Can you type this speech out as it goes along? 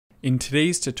In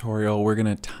today's tutorial, we're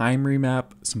going to time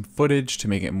remap some footage to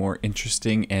make it more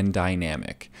interesting and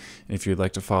dynamic. And if you'd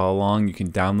like to follow along, you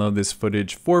can download this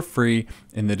footage for free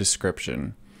in the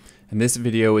description. And this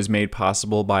video is made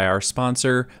possible by our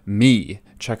sponsor, me.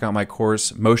 Check out my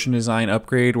course, Motion Design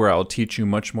Upgrade, where I'll teach you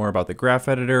much more about the graph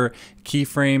editor,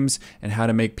 keyframes, and how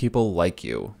to make people like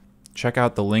you. Check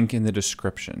out the link in the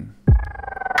description.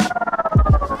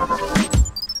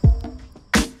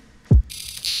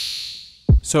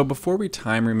 So before we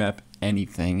time remap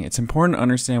anything, it's important to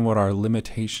understand what our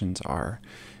limitations are.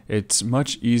 It's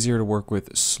much easier to work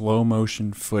with slow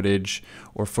motion footage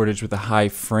or footage with a high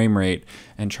frame rate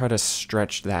and try to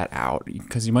stretch that out,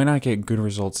 because you might not get good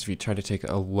results if you try to take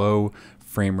a low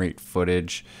frame rate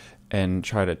footage and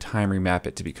try to time remap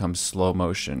it to become slow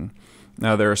motion.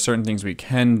 Now there are certain things we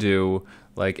can do,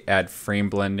 like add frame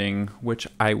blending, which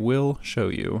I will show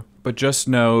you. But just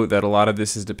know that a lot of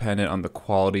this is dependent on the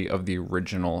quality of the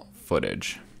original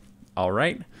footage. All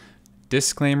right,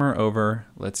 disclaimer over,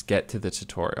 let's get to the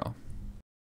tutorial.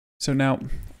 So now,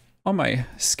 on my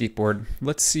skateboard,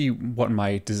 let's see what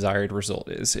my desired result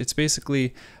is. It's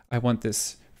basically, I want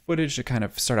this footage to kind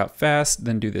of start out fast,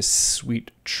 then do this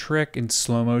sweet trick in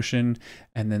slow motion,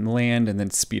 and then land, and then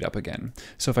speed up again.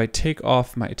 So if I take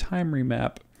off my time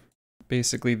remap,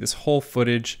 basically this whole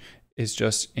footage is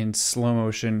just in slow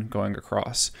motion going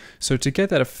across. So to get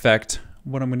that effect,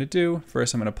 what I'm going to do,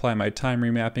 first I'm going to apply my time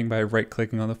remapping by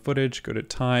right-clicking on the footage, go to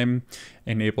time,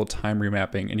 enable time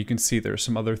remapping, and you can see there's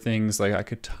some other things, like I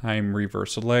could time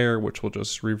reverse a layer, which will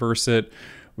just reverse it.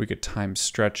 We could time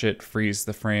stretch it, freeze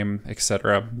the frame,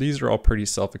 etc. These are all pretty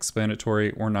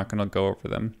self-explanatory. We're not going to go over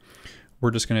them.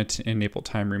 We're just going to enable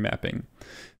time remapping.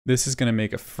 This is going to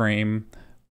make a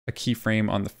keyframe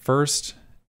on the first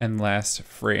and last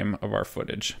frame of our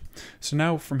footage. So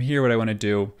now from here, what I want to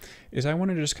do is I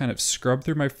want to just kind of scrub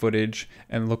through my footage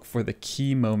and look for the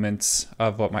key moments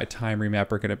of what my time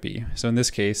remap are going to be. So in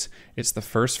this case, it's the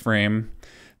first frame,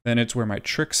 then it's where my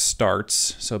trick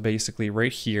starts. So basically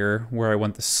right here where I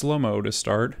want the slow-mo to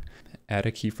start, add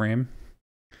a keyframe.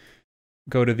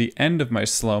 Go to the end of my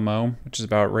slow-mo, which is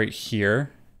about right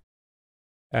here,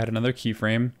 add another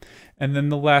keyframe, and then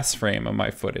the last frame of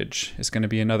my footage is going to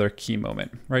be another key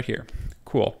moment right here.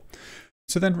 Cool.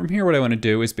 So then from here, what I want to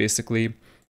do is basically,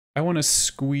 I want to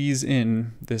squeeze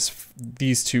in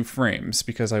these two frames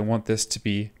because I want this to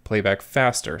be playback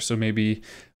faster. So maybe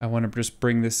I want to just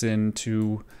bring this in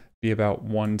to be about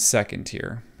 1 second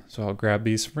here. So I'll grab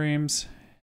these frames,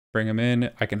 bring them in.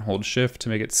 I can hold shift to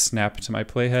make it snap to my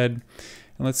playhead.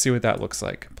 And let's see what that looks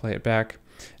like. Play it back.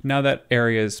 Now that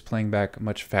area is playing back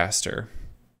much faster.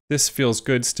 This feels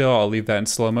good still. I'll leave that in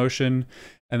slow motion,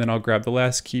 and then I'll grab the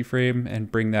last keyframe and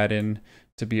bring that in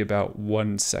to be about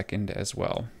 1 second as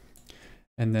well.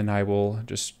 And then I will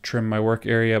just trim my work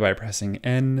area by pressing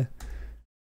N.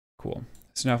 Cool.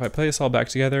 So now if I play this all back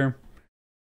together,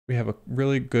 we have a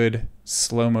really good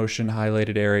slow motion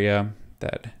highlighted area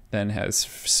that then has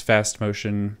fast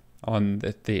motion on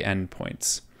the end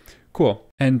points. Cool.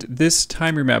 And this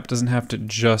time remap doesn't have to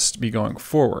just be going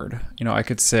forward. You know, I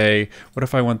could say, what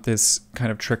if I want this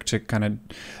kind of trick to kind of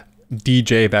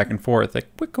DJ back and forth,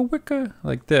 like wicka wicka,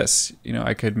 like this. You know,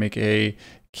 I could make a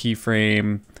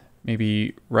keyframe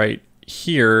maybe right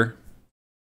here,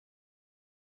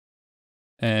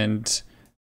 and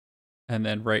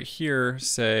then right here,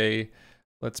 say,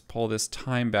 let's pull this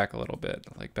time back a little bit,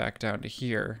 like back down to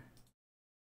here,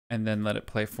 and then let it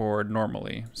play forward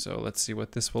normally. So let's see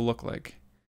what this will look like.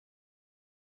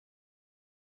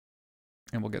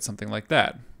 And we'll get something like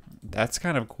that. That's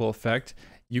kind of a cool effect.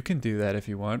 You can do that if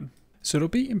you want. So it'll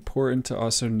be important to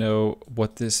also know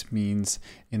what this means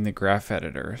in the graph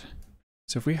editor.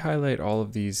 So if we highlight all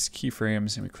of these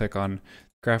keyframes and we click on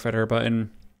graph editor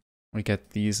button, we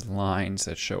get these lines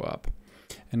that show up.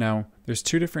 And now there's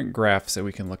two different graphs that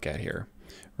we can look at here.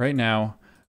 Right now,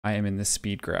 I am in the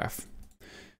speed graph.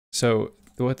 So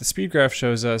what the speed graph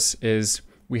shows us is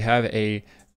we have a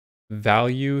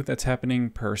value that's happening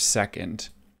per second.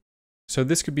 So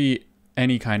this could be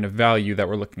any kind of value that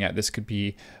we're looking at. This could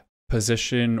be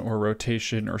position or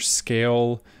rotation or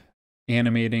scale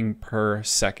animating per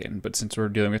second. But since we're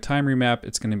dealing with time remap,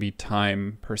 it's going to be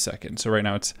time per second. So right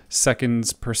now it's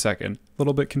seconds per second. A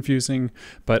little bit confusing,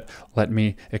 but let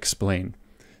me explain.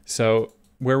 So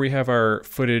where we have our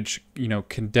footage, you know,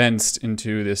 condensed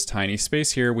into this tiny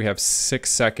space here, we have 6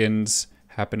 seconds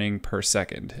happening per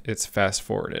second. It's fast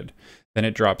forwarded. Then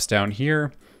it drops down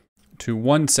here to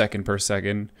 1 second per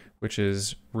second, which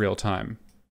is real time.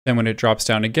 Then when it drops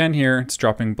down again here, it's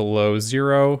dropping below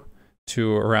 0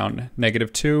 to around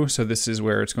 -2. So this is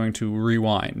where it's going to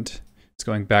rewind. It's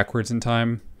going backwards in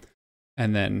time.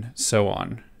 and then so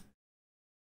on.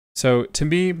 So to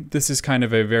me, this is kind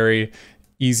of a very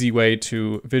easy way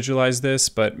to visualize this,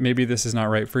 but maybe this is not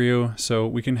right for you. So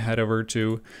we can head over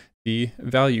to the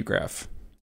value graph.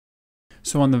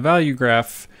 So on the value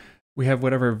graph, we have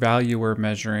whatever value we're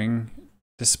measuring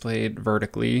displayed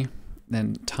vertically,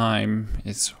 then time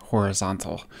is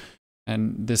horizontal.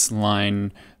 And this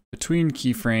line between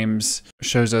keyframes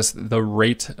shows us the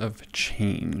rate of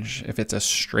change. If it's a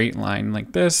straight line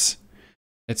like this,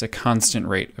 it's a constant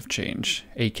rate of change,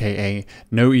 aka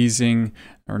no easing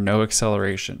or no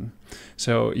acceleration.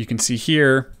 So you can see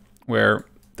here where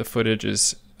the footage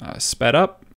is sped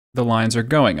up, the lines are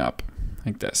going up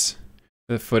like this.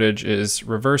 The footage is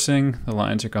reversing, the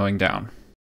lines are going down.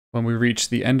 When we reach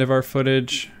the end of our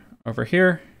footage over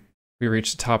here, we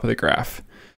reach the top of the graph.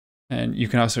 And you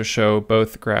can also show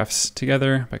both graphs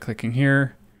together by clicking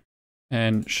here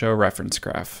and show reference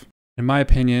graph. In my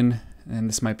opinion, and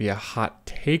this might be a hot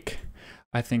take,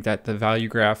 I think that the value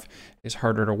graph is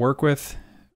harder to work with,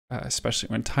 especially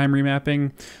when time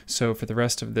remapping. So for the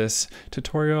rest of this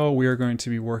tutorial, we are going to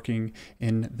be working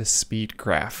in the speed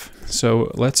graph.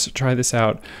 So let's try this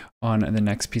out on the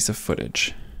next piece of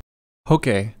footage.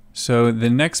 Okay, so the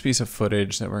next piece of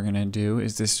footage that we're gonna do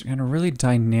is this kind of really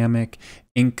dynamic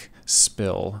ink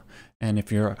spill. And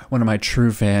if you're one of my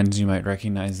true fans, you might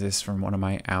recognize this from one of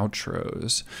my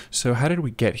outros. So how did we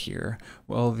get here?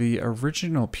 Well, the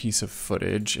original piece of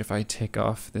footage, if I take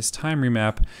off this time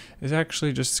remap, is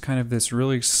actually just kind of this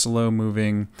really slow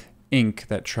moving ink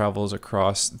that travels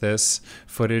across this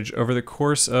footage over the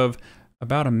course of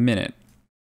about a minute.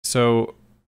 So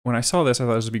when I saw this, I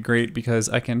thought this would be great because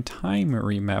I can time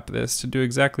remap this to do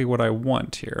exactly what I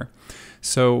want here.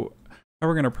 So how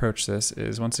we're going to approach this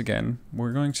is, once again,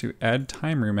 we're going to add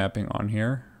time remapping on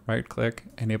here, right click,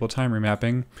 enable time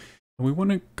remapping. And we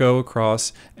want to go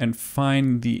across and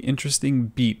find the interesting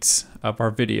beats of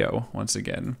our video once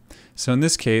again. So in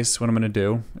this case, what I'm going to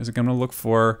do is I'm going to look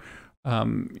for, I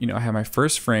have my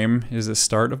first frame is the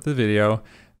start of the video,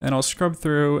 and I'll scrub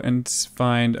through and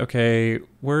find, okay,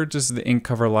 where does the ink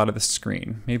cover a lot of the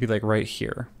screen? Maybe like right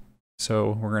here.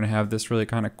 So we're going to have this really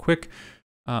kind of quick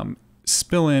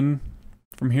spill in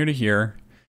from here to here,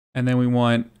 and then we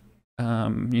want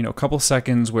a couple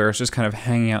seconds where it's just kind of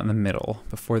hanging out in the middle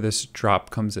before this drop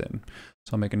comes in.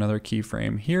 So I'll make another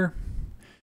keyframe here,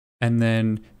 and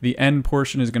then the end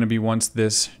portion is going to be once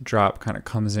this drop kind of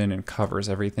comes in and covers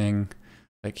everything,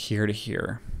 like here to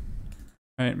here,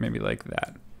 right? Maybe like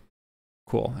that.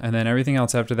 Cool. And then everything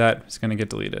else after that is going to get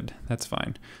deleted. That's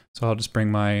fine. So I'll just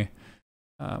bring my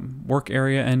work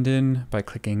area end in by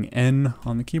clicking N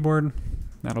on the keyboard.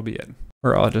 That'll be it.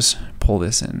 Or I'll just pull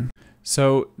this in.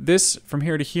 So this from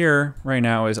here to here right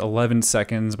now is 11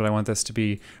 seconds, but I want this to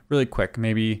be really quick,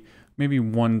 maybe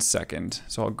 1 second.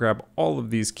 So I'll grab all of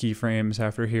these keyframes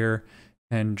after here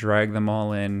and drag them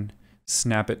all in,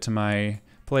 snap it to my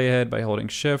playhead by holding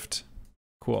Shift.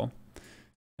 Cool.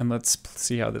 And let's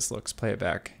see how this looks. Play it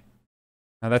back.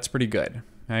 Now that's pretty good.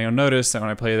 Now you'll notice that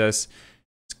when I play this,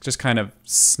 it just kind of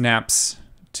snaps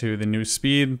to the new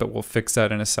speed, but we'll fix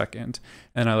that in a second.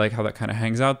 And I like how that kind of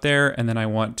hangs out there. And then I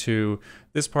want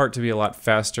this part to be a lot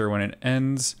faster when it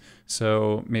ends.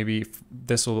 So maybe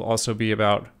this will also be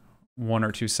about 1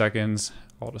 or 2 seconds.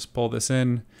 I'll just pull this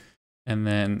in and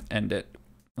then end it.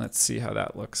 Let's see how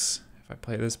that looks. If I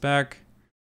play this back,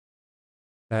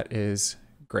 that is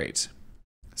great.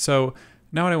 So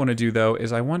now what I want to do though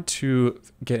is I want to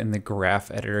get in the graph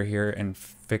editor here and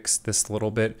fix this a little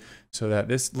bit so that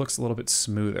this looks a little bit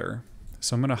smoother.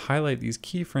 So I'm going to highlight these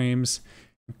keyframes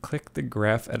and click the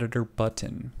graph editor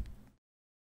button.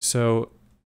 So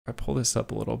if I pull this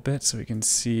up a little bit so we can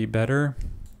see better,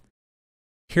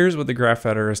 here's what the graph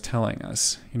editor is telling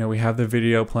us. We have the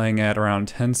video playing at around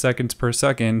 10 seconds per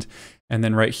second, and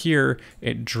then right here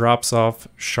it drops off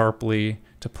sharply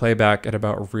to playback at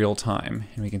about real time,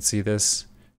 and we can see this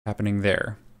happening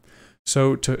there.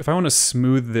 So if I want to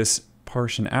smooth this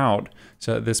portion out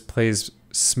so that this plays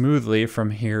smoothly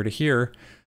from here to here,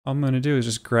 all I'm going to do is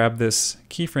just grab this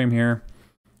keyframe here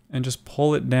and just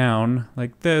pull it down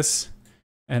like this,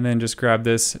 and then just grab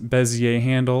this Bezier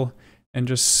handle and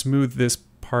just smooth this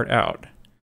part out.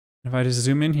 If I just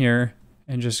zoom in here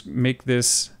and just make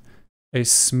this a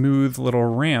smooth little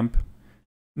ramp,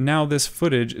 now this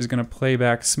footage is going to play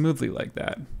back smoothly like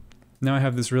that. Now I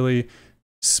have this really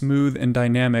smooth and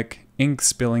dynamic ink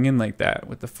spilling in like that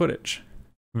with the footage.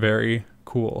 Very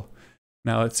cool.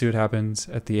 Now let's see what happens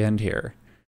at the end here.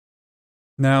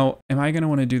 Now, am I going to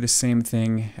want to do the same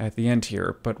thing at the end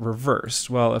here, but reversed?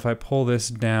 Well, if I pull this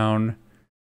down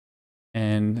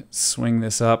and swing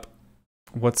this up,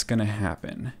 what's going to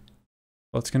happen?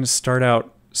 Well, it's going to start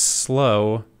out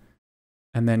slow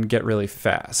and then get really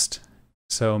fast.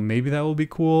 So maybe that will be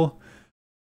cool,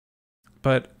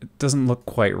 but it doesn't look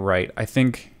quite right. I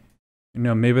think,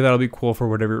 maybe that'll be cool for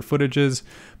whatever your footage is,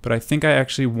 but I think I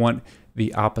actually want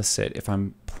the opposite if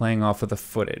I'm playing off of the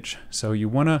footage. So you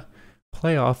want to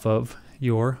play off of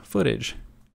your footage.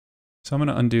 So I'm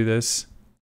going to undo this.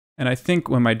 And I think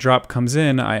when my drop comes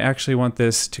in, I actually want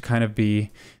this to kind of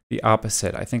be the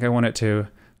opposite. I think I want it to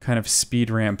kind of speed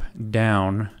ramp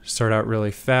down, start out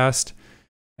really fast,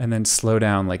 and then slow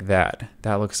down like that.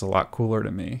 That looks a lot cooler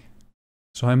to me.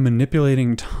 So I'm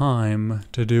manipulating time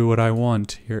to do what I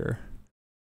want here.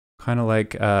 Kind of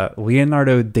like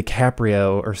Leonardo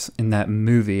DiCaprio or in that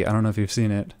movie. I don't know if you've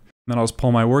seen it. Then I'll just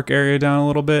pull my work area down a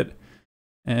little bit,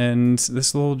 and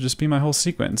this will just be my whole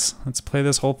sequence. Let's play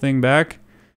this whole thing back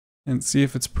and see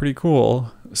if it's pretty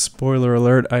cool. Spoiler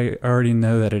alert, I already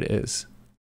know that it is.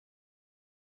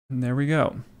 And there we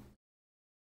go.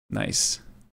 Nice.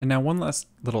 And now one last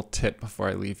little tip before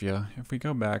I leave you. If we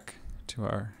go back to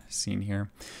our scene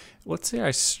here, let's say I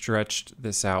stretched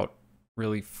this out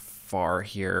really far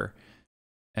here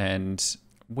and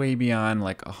way beyond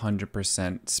like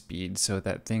 100% speed so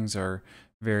that things are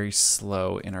very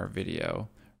slow in our video,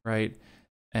 right?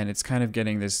 And it's kind of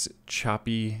getting this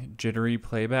choppy, jittery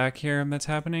playback here that's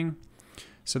happening.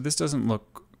 So this doesn't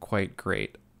look quite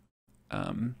great.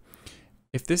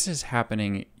 If this is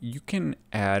happening, you can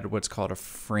add what's called a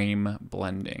frame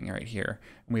blending right here.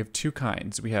 And we have two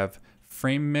kinds. We have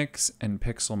frame mix and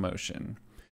pixel motion.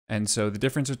 And so the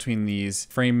difference between these,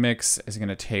 frame mix is going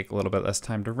to take a little bit less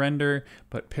time to render,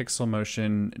 but pixel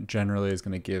motion generally is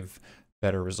going to give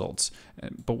better results.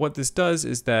 But what this does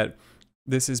is that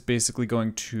this is basically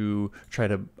going to try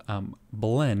to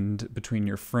blend between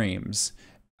your frames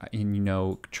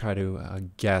and, try to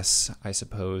guess, I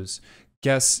suppose,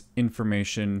 guess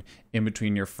information in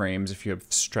between your frames if you have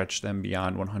stretched them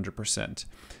beyond 100%.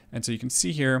 And so you can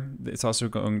see here, it's also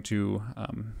going to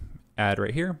add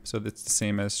right here. So that's the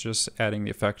same as just adding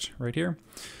the effect right here.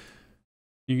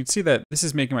 You can see that this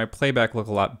is making my playback look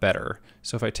a lot better.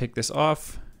 So if I take this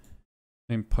off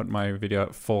and put my video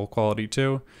at full quality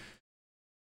too,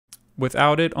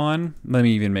 without it on, let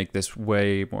me even make this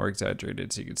way more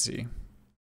exaggerated so you can see.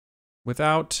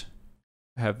 Without,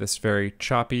 I have this very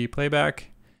choppy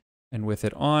playback, and with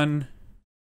it on,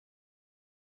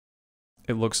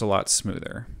 it looks a lot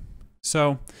smoother.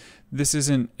 So this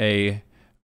isn't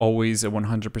always a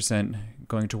 100%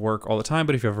 going to work all the time,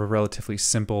 but if you have a relatively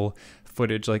simple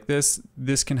footage like this,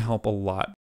 this can help a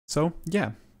lot. So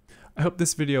yeah, I hope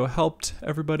this video helped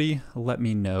everybody. Let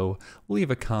me know, leave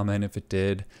a comment if it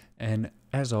did, and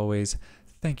as always,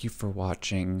 thank you for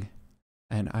watching,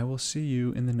 and I will see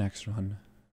you in the next one.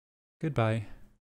 Goodbye.